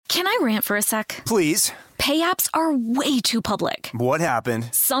Can I rant for a sec? Please. Pay apps are way too public. What happened?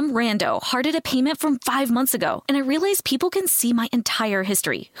 Some rando hearted a payment from 5 months ago, and I realized people can see my entire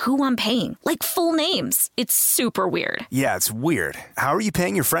history, who I'm paying, like full names. It's super weird. Yeah, it's weird. How are you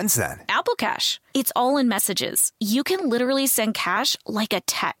paying your friends then? Apple Cash. It's all in messages. You can literally send cash like a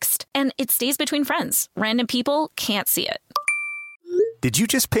text, and it stays between friends. Random people can't see it. Did you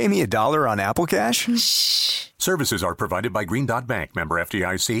just pay me $1 on Apple Cash? Shh. Services are provided by Green Dot Bank. Member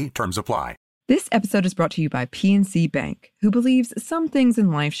FDIC. Terms apply. This episode is brought to you by PNC Bank, who believes some things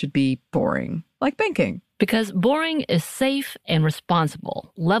in life should be boring, like banking. Because boring is safe and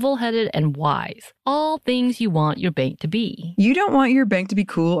responsible, level-headed and wise. All things you want your bank to be. You don't want your bank to be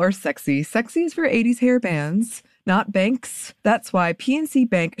cool or sexy. Sexy is for 80s hair bands, not banks. That's why PNC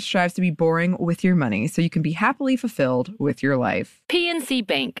Bank strives to be boring with your money so you can be happily fulfilled with your life. PNC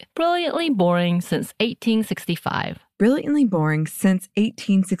Bank, brilliantly boring since 1865. Brilliantly Boring Since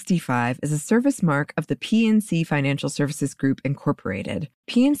 1865 is a service mark of the PNC Financial Services Group, Incorporated.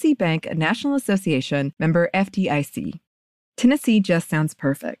 PNC Bank, a National Association, member FDIC. Tennessee just sounds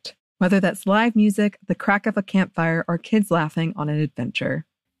perfect, whether that's live music, the crack of a campfire, or kids laughing on an adventure.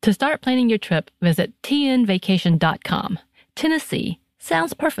 To start planning your trip, visit tnvacation.com. Tennessee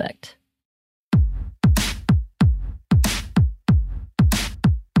sounds perfect.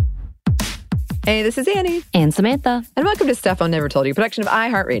 Hey, this is Annie. And Samantha. And welcome to Stuff I Never Told You, production of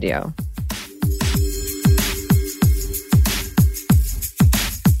iHeartRadio.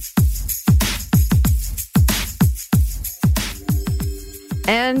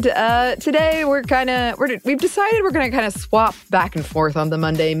 And today we've decided we're going to kind of swap back and forth on the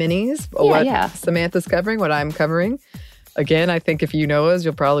Monday minis. What Samantha's covering, what I'm covering. Again, I think if you know us,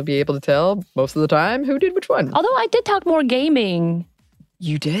 you'll probably be able to tell most of the time who did which one. Although I did talk more gaming.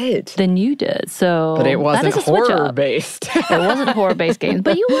 You did. Than you did, so... But it wasn't horror-based. It wasn't horror-based games,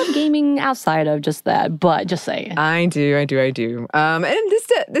 but you love gaming outside of just that, but just saying. I do. And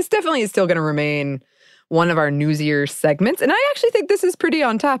this definitely is still going to remain one of our newsier segments, and I actually think this is pretty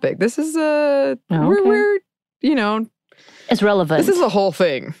on topic. This is, we're It's relevant. This is a whole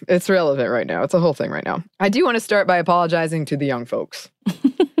thing. It's relevant right now. It's a whole thing right now. I do want to start by apologizing to the young folks.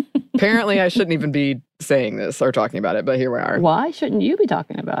 Apparently, I shouldn't even be saying this or talking about it, but here we are. Why shouldn't you be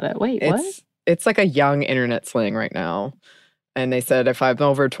talking about it? Wait, what? It's like a young internet slang right now. And they said if I'm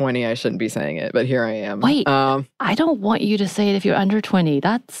over 20, I shouldn't be saying it, but here I am. Wait, I don't want you to say it if you're under 20.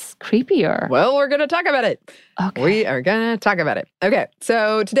 That's creepier. Well, we're going to talk about it. Okay. We are going to talk about it. Okay,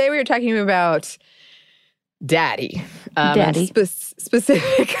 so today we are talking about daddy. Daddy.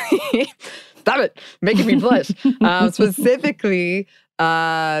 Specifically, stop it, making me blush. Specifically,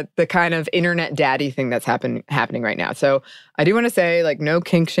 the kind of internet daddy thing that's happening right now. So I do want to say, like, no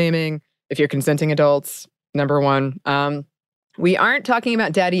kink shaming if you're consenting adults, number one. We aren't talking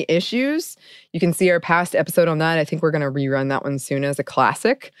about daddy issues. You can see our past episode on that. I think we're going to rerun that one soon as a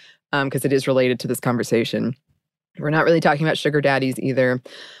classic because it is related to this conversation. We're not really talking about sugar daddies either.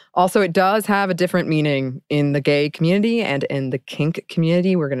 Also, it does have a different meaning in the gay community and in the kink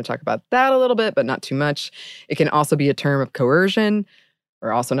community. We're going to talk about that a little bit, but not too much. It can also be a term of coercion.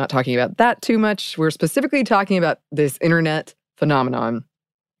 We're also not talking about that too much. We're specifically talking about this internet phenomenon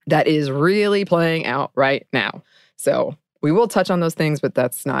that is really playing out right now. So we will touch on those things, but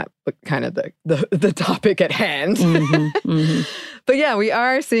that's not kind of the topic at hand. But yeah, we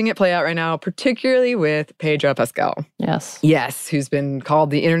are seeing it play out right now, particularly with Pedro Pascal. Yes, who's been called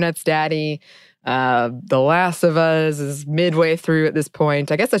the internet's daddy. The Last of Us is midway through at this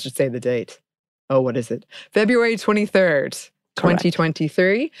point. I guess I should say the date. Oh, what is it? February 23rd,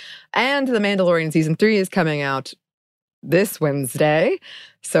 2023. And The Mandalorian Season 3 is coming out this Wednesday.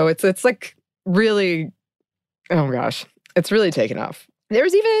 So it's like really, oh gosh, it's really taken off.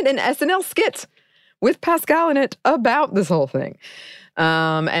 There's even an SNL skit with Pascal in it about this whole thing.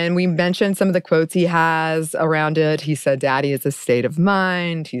 And we mentioned some of the quotes he has around it. He said, daddy is a state of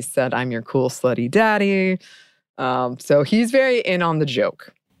mind. He said, I'm your cool, slutty daddy. So he's very in on the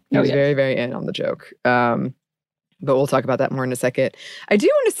joke. He's very, very in on the joke. But we'll talk about that more in a second. I do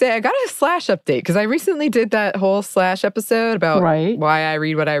want to say I got a Slash update because I recently did that whole Slash episode about why I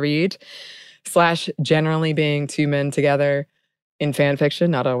read what I read. Slash generally being two men together in fan fiction,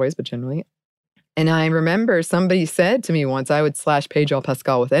 not always, but generally. And I remember somebody said to me once I would slash Pedro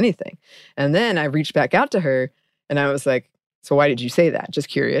Pascal with anything. And then I reached back out to her and I was like, so why did you say that? Just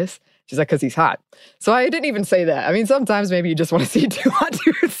curious. She's like, because he's hot. So I didn't even say that. I mean, sometimes maybe you just want to see two hot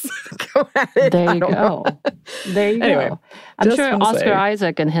dudes go at it. There you go. There you Anyway, go. I'm just sure wanna Oscar say-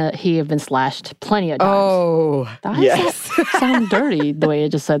 Isaac and he have been slashed plenty of times. Oh, That yes. sound dirty the way you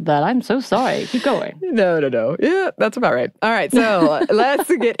just said that. I'm so sorry. Keep going. No. Yeah, that's about right. All right, so let's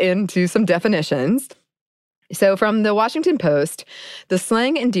get into some definitions. So, from the Washington Post, the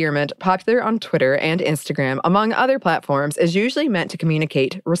slang endearment, popular on Twitter and Instagram, among other platforms, is usually meant to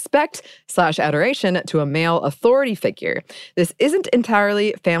communicate respect/adoration to a male authority figure. This isn't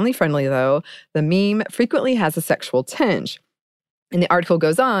entirely family-friendly, though. The meme frequently has a sexual tinge. And the article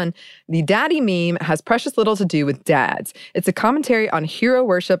goes on, the daddy meme has precious little to do with dads. It's a commentary on hero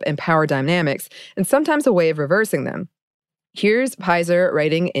worship and power dynamics, and sometimes a way of reversing them. Here's Pizer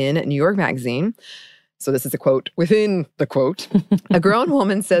writing in New York Magazine. So this is a quote within the quote. A grown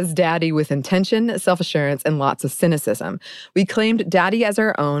woman says daddy with intention, self-assurance, and lots of cynicism. We claimed daddy as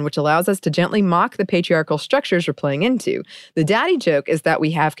our own, which allows us to gently mock the patriarchal structures we're playing into. The daddy joke is that we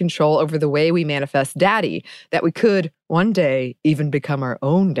have control over the way we manifest daddy, that we could one day even become our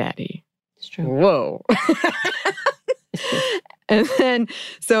own daddy. It's true. Whoa. And then,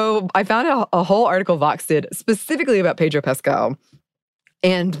 so I found a whole article Vox did specifically about Pedro Pascal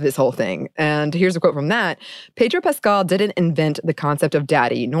and this whole thing. And here's a quote from that. Pedro Pascal didn't invent the concept of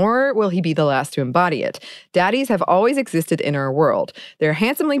daddy, nor will he be the last to embody it. Daddies have always existed in our world. They're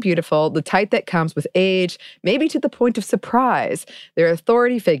handsomely beautiful, the type that comes with age, maybe to the point of surprise. They're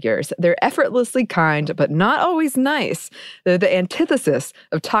authority figures. They're effortlessly kind, but not always nice. They're the antithesis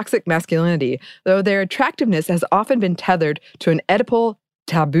of toxic masculinity, though their attractiveness has often been tethered to an Oedipal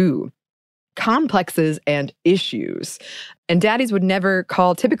taboo. Complexes and issues. And daddies would never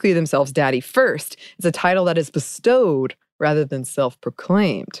call typically themselves daddy first. It's a title that is bestowed rather than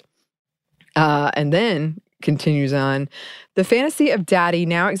self-proclaimed. And then continues on, the fantasy of daddy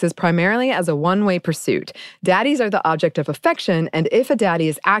now exists primarily as a one-way pursuit. Daddies are the object of affection, and if a daddy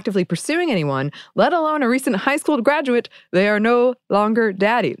is actively pursuing anyone, let alone a recent high school graduate, they are no longer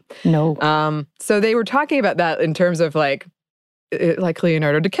daddy. No. So they were talking about that in terms of like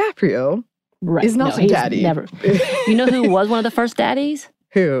Leonardo DiCaprio. Right. He's not a he's daddy. Never. You know who was one of the first daddies?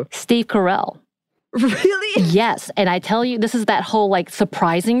 Who? Steve Carell. Really? Yes. And I tell you, this is that whole like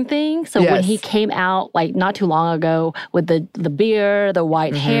surprising thing. So when he came out like not too long ago with the beard, the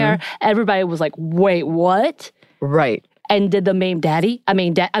white hair, everybody was like, wait, what? Right. And did the meme daddy?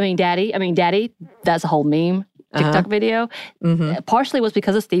 Daddy. That's a whole meme TikTok video. Partially was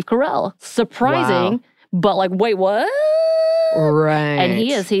because of Steve Carell. Surprising, but like, wait, what? Right. And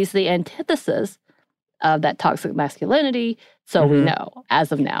he's the antithesis of that toxic masculinity. So we know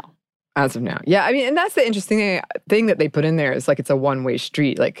as of now. As of now. Yeah. I mean, and that's the interesting thing that they put in there is like it's a one-way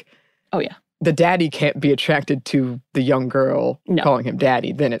street. Like, oh, yeah. The daddy can't be attracted to the young girl calling him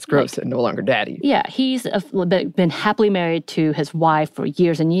daddy. Then it's gross and no longer daddy. Yeah. He's been happily married to his wife for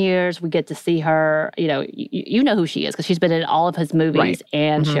years and years. We get to see her, you know who she is because she's been in all of his movies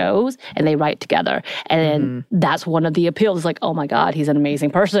and shows, and they write together. And that's one of the appeals. It's like, oh my God, he's an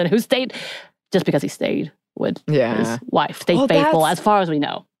amazing person who stayed just because he stayed with his wife. Stayed faithful as far as we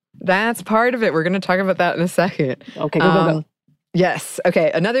know. That's part of it. We're going to talk about that in a second. Okay, go. Yes.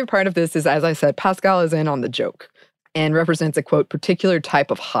 Okay. Another part of this is, as I said, Pascal is in on the joke and represents a, quote, particular type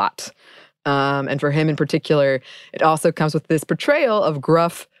of hot. And for him in particular, it also comes with this portrayal of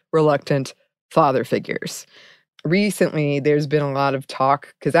gruff, reluctant father figures. Recently, there's been a lot of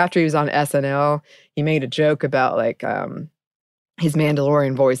talk, because after he was on SNL, he made a joke about like his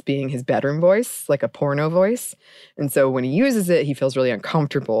Mandalorian voice being his bedroom voice, like a porno voice. And so when he uses it, he feels really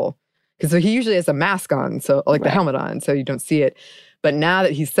uncomfortable. Because he usually has a mask on, so like the helmet on, so you don't see it. But now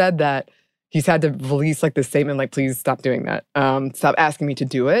that he said that, he's had to release like this statement, like, please stop doing that. Stop asking me to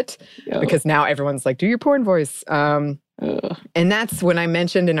do it. Because now everyone's like, do your porn voice. And that's when I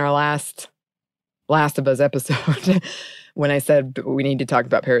mentioned in our Last of Us episode, when I said we need to talk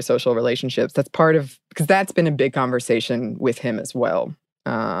about parasocial relationships. That's part of, because that's been a big conversation with him as well.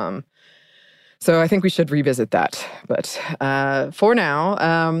 So I think we should revisit that. But for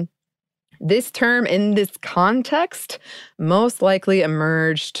now, this term in this context most likely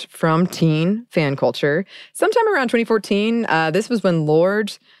emerged from teen fan culture. Sometime around 2014, this was when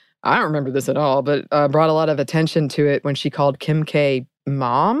Lorde, I don't remember this at all, but brought a lot of attention to it when she called Kim K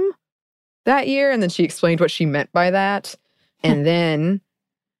mom that year. And then she explained what she meant by that. And then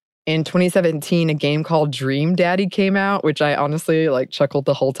in 2017, a game called Dream Daddy came out, which I honestly like chuckled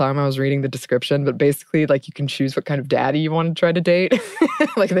the whole time I was reading the description. But basically, like, you can choose what kind of daddy you want to try to date.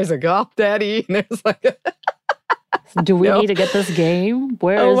 Like, there's a golf daddy, and there's like Do we need to get this game?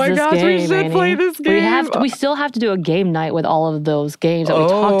 Where is Oh my this gosh, game, we should Annie? play this game. We still have to do a game night with all of those games that we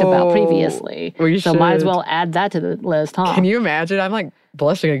talked about previously. So might as well add that to the list, huh? Can you imagine? I'm like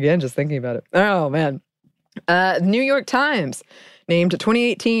blushing again just thinking about it. Oh, man. New York Times named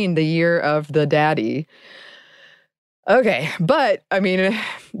 2018 the year of the daddy. Okay, but I mean,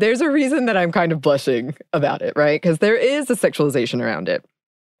 there's a reason that I'm kind of blushing about it, right? Because there is a sexualization around it.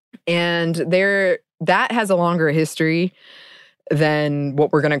 And that has a longer history than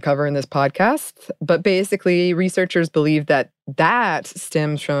what we're going to cover in this podcast. But basically, researchers believe that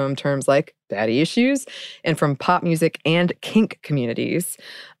stems from terms like daddy issues and from pop music and kink communities.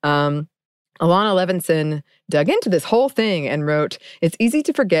 Alana Levinson dug into this whole thing and wrote, "It's easy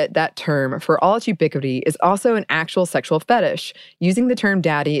to forget that term, for all its ubiquity, is also an actual sexual fetish. Using the term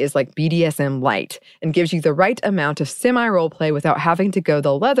daddy is like BDSM light and gives you the right amount of semi-role play without having to go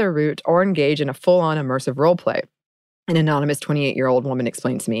the leather route or engage in a full-on immersive role play." An anonymous 28-year-old woman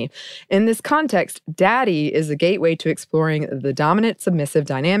explained to me, "In this context, daddy is a gateway to exploring the dominant-submissive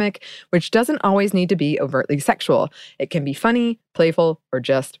dynamic, which doesn't always need to be overtly sexual. It can be funny, playful, or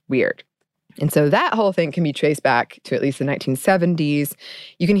just weird." And so that whole thing can be traced back to at least the 1970s.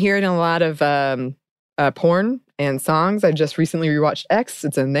 You can hear it in a lot of porn and songs. I just recently rewatched X.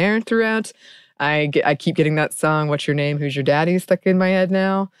 It's in there throughout. I keep getting that song, "What's Your Name? Who's Your Daddy?" stuck in my head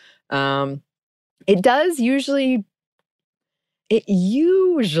now. It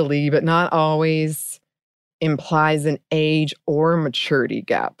usually, but not always, implies an age or maturity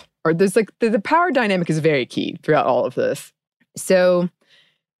gap. Or there's like the power dynamic is very key throughout all of this. So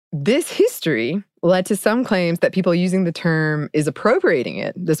this history led to some claims that people using the term is appropriating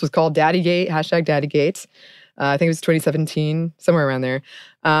it. This was called Daddygate, #Daddygate. I think it was 2017, somewhere around there.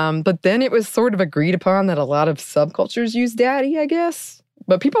 But then it was sort of agreed upon that a lot of subcultures use daddy, I guess.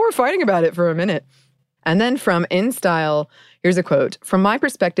 But people were fighting about it for a minute. And then from InStyle, here's a quote. "From my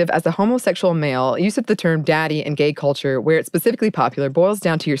perspective as a homosexual male, use of the term daddy in gay culture, where it's specifically popular, boils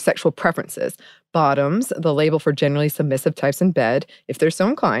down to your sexual preferences. Bottoms, the label for generally submissive types in bed, if they're so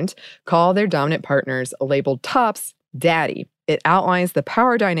inclined, call their dominant partners, labeled tops, daddy. It outlines the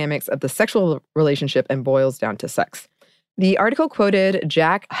power dynamics of the sexual relationship and boils down to sex." The article quoted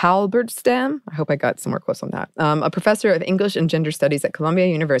Jack Halberstam, I hope I got some more quotes on that, a professor of English and Gender Studies at Columbia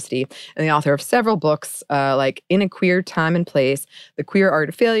University and the author of several books like In a Queer Time and Place, The Queer Art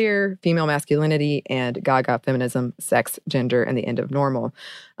of Failure, Female Masculinity, and Gaga Feminism, Sex, Gender, and the End of Normal.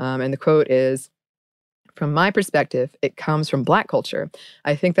 And the quote is, "From my perspective, it comes from Black culture.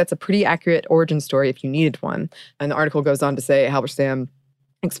 I think that's a pretty accurate origin story if you needed one." And the article goes on to say, Halberstam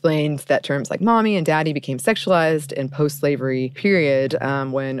explained that terms like mommy and daddy became sexualized in post-slavery period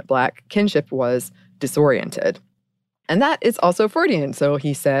when Black kinship was disoriented. And that is also Freudian. So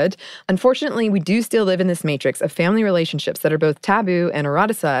he said, "Unfortunately, we do still live in this matrix of family relationships that are both taboo and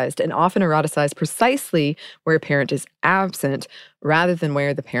eroticized, and often eroticized precisely where a parent is absent rather than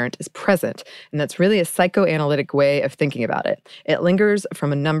where the parent is present. And that's really a psychoanalytic way of thinking about it. It lingers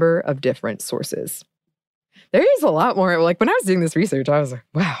from a number of different sources." There is a lot more. Like when I was doing this research, I was like,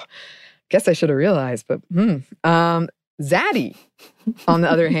 wow, guess I should have realized. But Zaddy, on the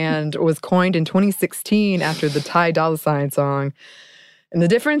other hand, was coined in 2016 after the Ty Dolla $ign song. And the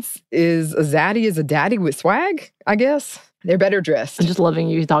difference is a Zaddy is a daddy with swag, I guess. They're better dressed. I'm just loving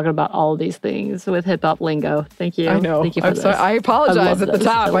you talking about all these things with hip hop lingo. Thank you. I know. Thank you for I'm this. sorry. I apologize at the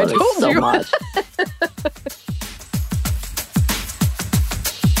top. I told so you. Much.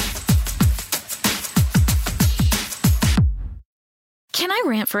 Can I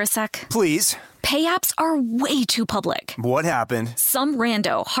rant for a sec? Please. Pay apps are way too public. What happened? Some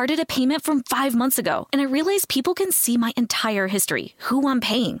rando hearted a payment from 5 months ago, and I realized people can see my entire history, who I'm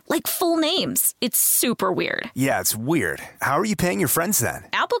paying, like full names. It's super weird. Yeah, it's weird. How are you paying your friends then?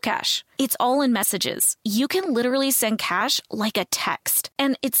 Apple Cash. It's all in messages. You can literally send cash like a text,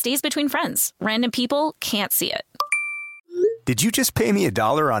 and it stays between friends. Random people can't see it. Did you just pay me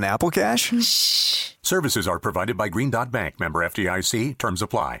 $1 on Apple Cash? Shh. Services are provided by Green Dot Bank, member FDIC. Terms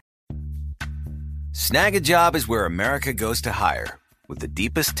apply. Snag a Job is where America goes to hire, with the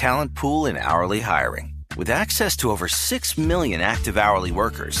deepest talent pool in hourly hiring. With access to over 6 million active hourly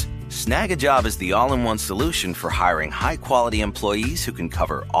workers, Snag a Job is the all-in-one solution for hiring high-quality employees who can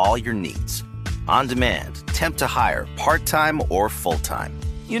cover all your needs. On demand, temp to hire, part-time or full-time.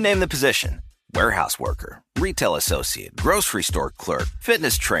 You name the position. Warehouse worker, retail associate, grocery store clerk,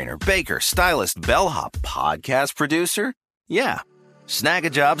 fitness trainer, baker, stylist, bellhop, podcast producer. Yeah, Snag a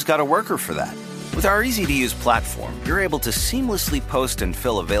Job's got a worker for that. With our easy-to-use platform, you're able to seamlessly post and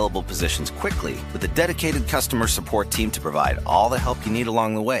fill available positions quickly with a dedicated customer support team to provide all the help you need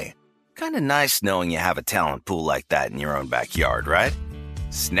along the way. Kind of nice knowing you have a talent pool like that in your own backyard, right?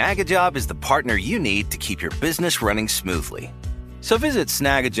 Snagajob is the partner you need to keep your business running smoothly. So visit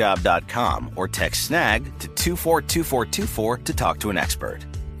snagajob.com or text snag to 242424 to talk to an expert.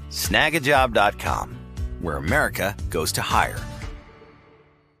 Snagajob.com, where America goes to hire.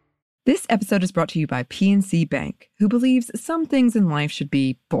 This episode is brought to you by PNC Bank, who believes some things in life should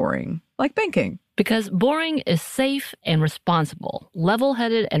be boring, like banking. Because boring is safe and responsible,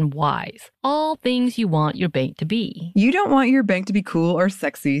 level-headed and wise. All things you want your bank to be. You don't want your bank to be cool or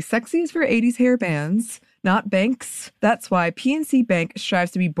sexy. Sexy is for 80s hair bands, not banks. That's why PNC Bank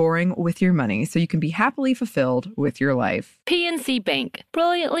strives to be boring with your money so you can be happily fulfilled with your life. PNC Bank,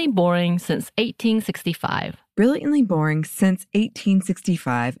 brilliantly boring since 1865. Brilliantly Boring Since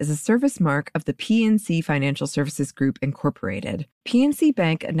 1865 is a service mark of the PNC Financial Services Group, Incorporated. PNC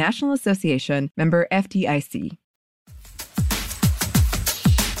Bank, a National Association, member FDIC.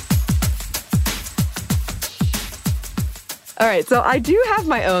 All right, so I do have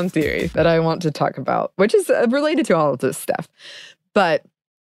my own theory that I want to talk about, which is related to all of this stuff.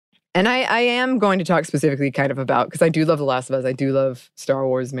 And I am going to talk specifically kind of about, because I do love The Last of Us, I do love Star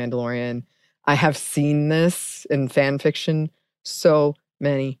Wars, Mandalorian. I have seen this in fan fiction so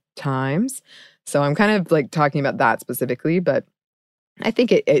many times. So I'm kind of like talking about that specifically, but I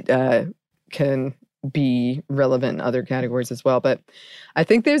think it can be relevant in other categories as well. But I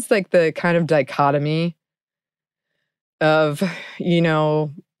think there's like the kind of dichotomy of,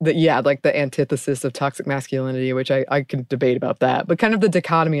 like the antithesis of toxic masculinity, which I can debate about that, but kind of the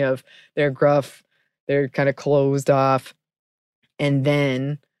dichotomy of they're gruff, they're kind of closed off, and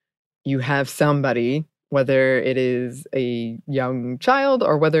then you have somebody, whether it is a young child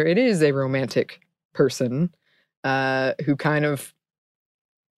or whether it is a romantic person, who kind of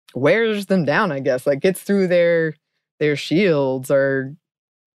wears them down, I guess, like gets through their shields or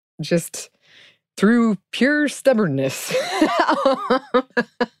just through pure stubbornness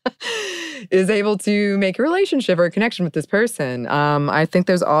is able to make a relationship or a connection with this person. I think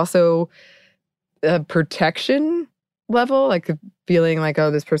there's also a protection level, like feeling like,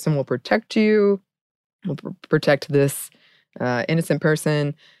 oh, this person will protect you, will protect this innocent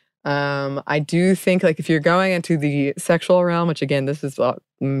person. I do think, like, if you're going into the sexual realm, which again, this is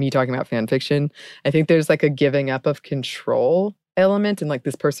me talking about fan fiction, I think there's like a giving up of control element, and like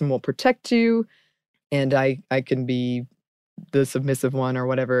this person will protect you, and I can be the submissive one or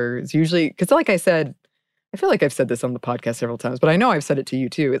whatever. It's usually, because like I said, I feel like I've said this on the podcast several times, but I know I've said it to you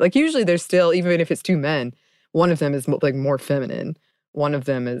too. Like usually there's still, even if it's two men, one of them is like more feminine. One of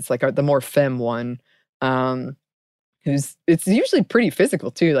them is like the more femme one, it's usually pretty physical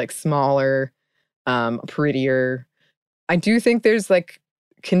too, like smaller, prettier. I do think there's like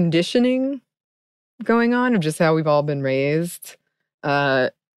conditioning going on of just how we've all been raised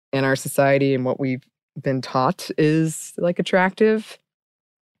in our society, and what we've been taught is like attractive.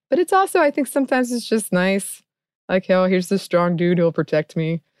 But it's also, I think sometimes it's just nice. Like, oh, here's this strong dude who'll protect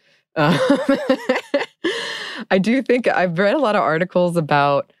me. I do think I've read a lot of articles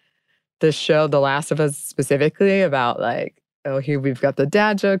about the show The Last of Us, specifically about like, oh, here we've got the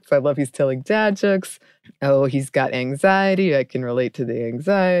dad jokes. I love he's telling dad jokes. Oh, he's got anxiety. I can relate to the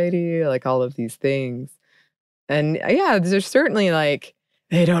anxiety, like all of these things. And yeah, there's certainly like,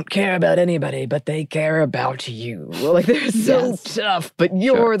 they don't care about anybody, but they care about you. Like they're so tough, but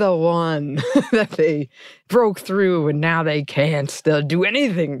you're the one that they broke through, and now they can't do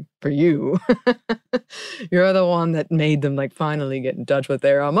anything for you. You're the one that made them like finally get in touch with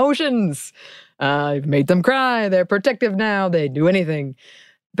their emotions. You've made them cry. They're protective now. They do anything.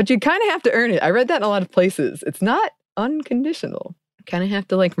 But you kind of have to earn it. I read that in a lot of places. It's not unconditional. You kind of have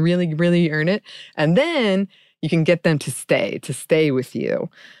to like really, really earn it. And then you can get them to stay with you.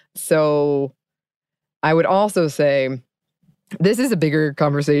 So I would also say this is a bigger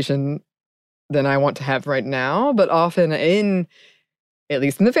conversation than I want to have right now, but often at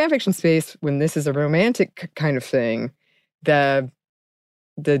least in the fanfiction space, when this is a romantic kind of thing, the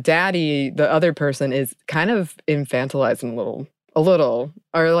daddy, the other person is kind of infantilizing a little,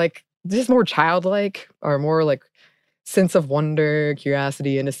 or like just more childlike, or more like sense of wonder,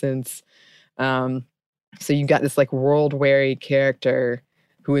 curiosity, innocence. So you've got this like world-weary character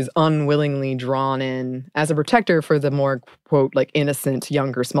who is unwillingly drawn in as a protector for the more, quote, like innocent,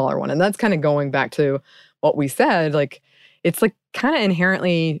 younger, smaller one. And that's kind of going back to what we said, like it's like kind of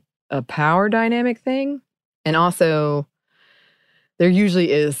inherently a power dynamic thing. And also there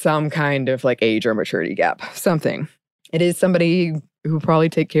usually is some kind of like age or maturity gap, something. It is somebody who probably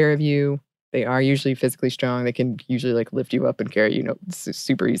take care of you. They are usually physically strong. They can usually like lift you up and carry you, it's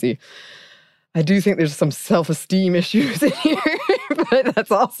super easy. I do think there's some self-esteem issues in here, but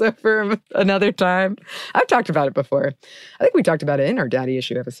that's also for another time. I've talked about it before. I think we talked about it in our daddy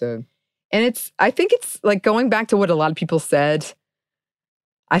issue episode. And I think it's like going back to what a lot of people said.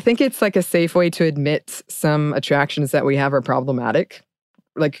 I think it's like a safe way to admit some attractions that we have are problematic.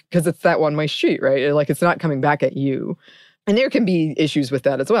 Like, because it's that one-way street, right? Like, it's not coming back at you. And there can be issues with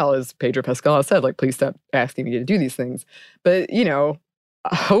that as well, as Pedro Pascal said, like, please stop asking me to do these things. But,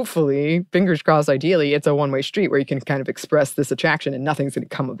 hopefully, fingers crossed, ideally, it's a one-way street where you can kind of express this attraction and nothing's going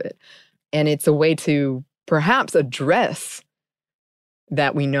to come of it. And it's a way to perhaps address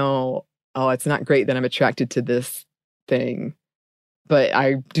that we know, oh, it's not great that I'm attracted to this thing, but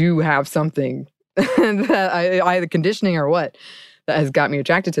I do have something that either conditioning or what that has got me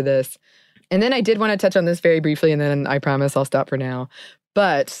attracted to this. And then I did want to touch on this very briefly, and then I promise I'll stop for now.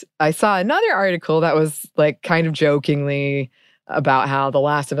 But I saw another article that was like kind of jokingly about how The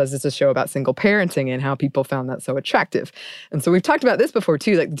Last of Us is a show about single parenting and how people found that so attractive. And so we've talked about this before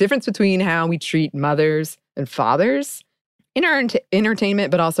too, like the difference between how we treat mothers and fathers in our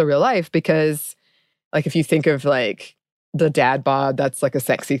entertainment, but also real life. Because like if you think of like the dad bod, that's like a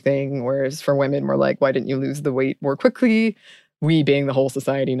sexy thing. Whereas for women, we're like, why didn't you lose the weight more quickly? We being the whole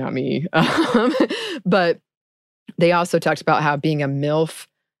society, not me. But they also talked about how being a MILF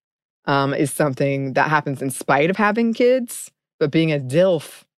is something that happens in spite of having kids. But being a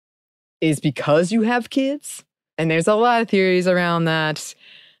DILF is because you have kids. And there's a lot of theories around that.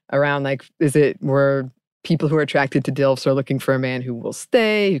 Around like, is it where people who are attracted to DILFs are looking for a man who will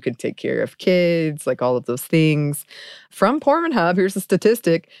stay, who can take care of kids, like all of those things. From Pornhub, here's a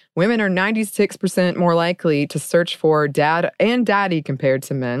statistic. Women are 96% more likely to search for dad and daddy compared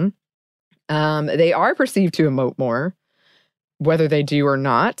to men. They are perceived to emote more, whether they do or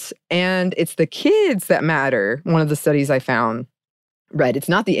not. And it's the kids that matter. One of the studies I found read, it's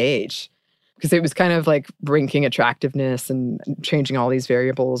not the age. Because it was kind of like ranking attractiveness and changing all these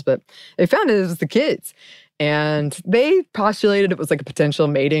variables. But they found it was the kids. And they postulated it was like a potential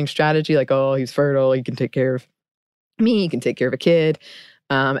mating strategy. Like, oh, he's fertile. He can take care of me. He can take care of a kid.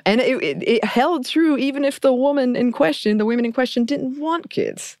 And it held true even if the women in question didn't want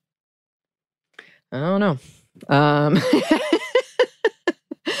kids. I don't know.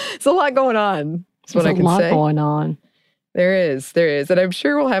 It's a lot going on. That's what I can say. There's a lot going on. There is. And I'm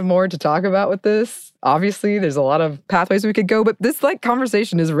sure we'll have more to talk about with this. Obviously, there's a lot of pathways we could go, but this like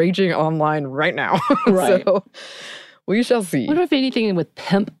conversation is raging online right now. Right. So we shall see. I wonder if anything with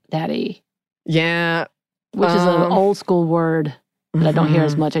pimp daddy. Yeah. Which is an old school word that I don't hear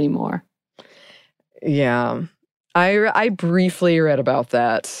as much anymore. Yeah. I briefly read about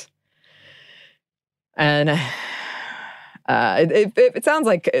that. And it sounds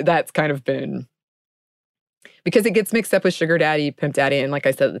like that's kind of been... Because it gets mixed up with sugar daddy, pimp daddy, and like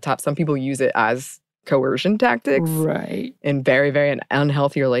I said at the top, some people use it as coercion tactics. Right. In very, very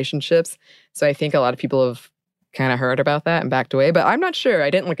unhealthy relationships. So I think a lot of people have kind of heard about that and backed away, but I'm not sure.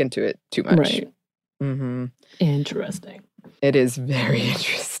 I didn't look into it too much. Right. Mm-hmm. Interesting. It is very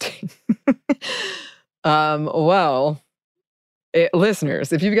interesting.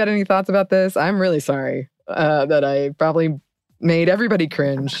 Listeners, if you've got any thoughts about this, I'm really sorry that I probably made everybody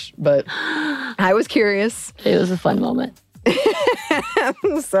cringe, but I was curious. It was a fun moment.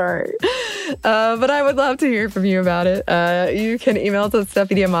 I'm sorry. But I would love to hear from you about it. You can email us at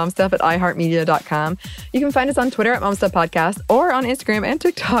stuffmediamomstuff@iheartmedia.com. You can find us on Twitter at momstuffpodcast or on Instagram and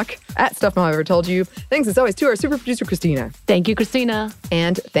TikTok at Stuff Mom Ever Told You. Thanks as always to our super producer, Christina. Thank you, Christina.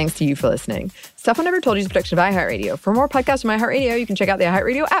 And thanks to you for listening. Stuff Mom Never Told You is a production of iHeartRadio. For more podcasts from iHeartRadio, you can check out the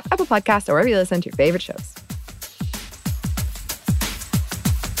iHeartRadio app, Apple Podcasts, or wherever you listen to your favorite shows.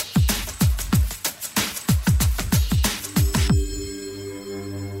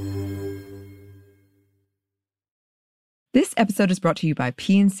 This episode is brought to you by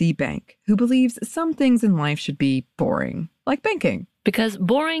PNC Bank, who believes some things in life should be boring, like banking. Because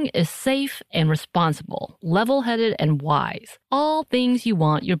boring is safe and responsible, level-headed and wise. All things you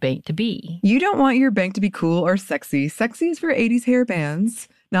want your bank to be. You don't want your bank to be cool or sexy. Sexy is for 80s hair bands,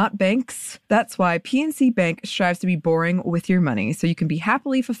 not banks. That's why PNC Bank strives to be boring with your money so you can be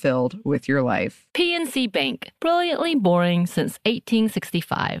happily fulfilled with your life. PNC Bank, brilliantly boring since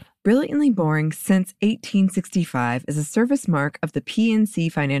 1865. Brilliantly Boring Since 1865 is a service mark of the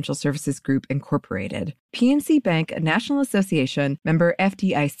PNC Financial Services Group, Incorporated. PNC Bank, a National Association, member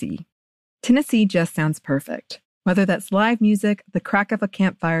FDIC. Tennessee just sounds perfect. Whether that's live music, the crack of a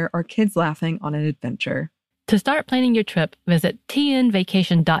campfire, or kids laughing on an adventure. To start planning your trip, visit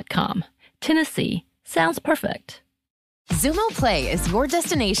tnvacation.com. Tennessee sounds perfect. Xumo Play is your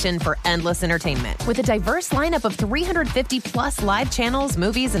destination for endless entertainment. With a diverse lineup of 350 plus live channels,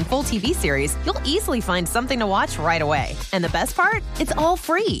 movies, and full TV series, you'll easily find something to watch right away. And the best part? It's all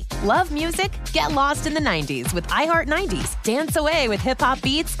free. Love music? Get lost in the 90s with iHeart 90s, dance away with hip-hop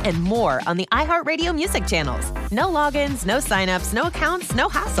beats, and more on the iHeartRadio music channels. No logins, no signups, no accounts, no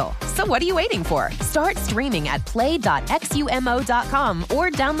hassle. So what are you waiting for? Start streaming at play.xumo.com or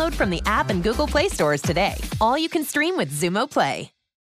download from the app and Google Play stores today. All you can stream with Xumo Play.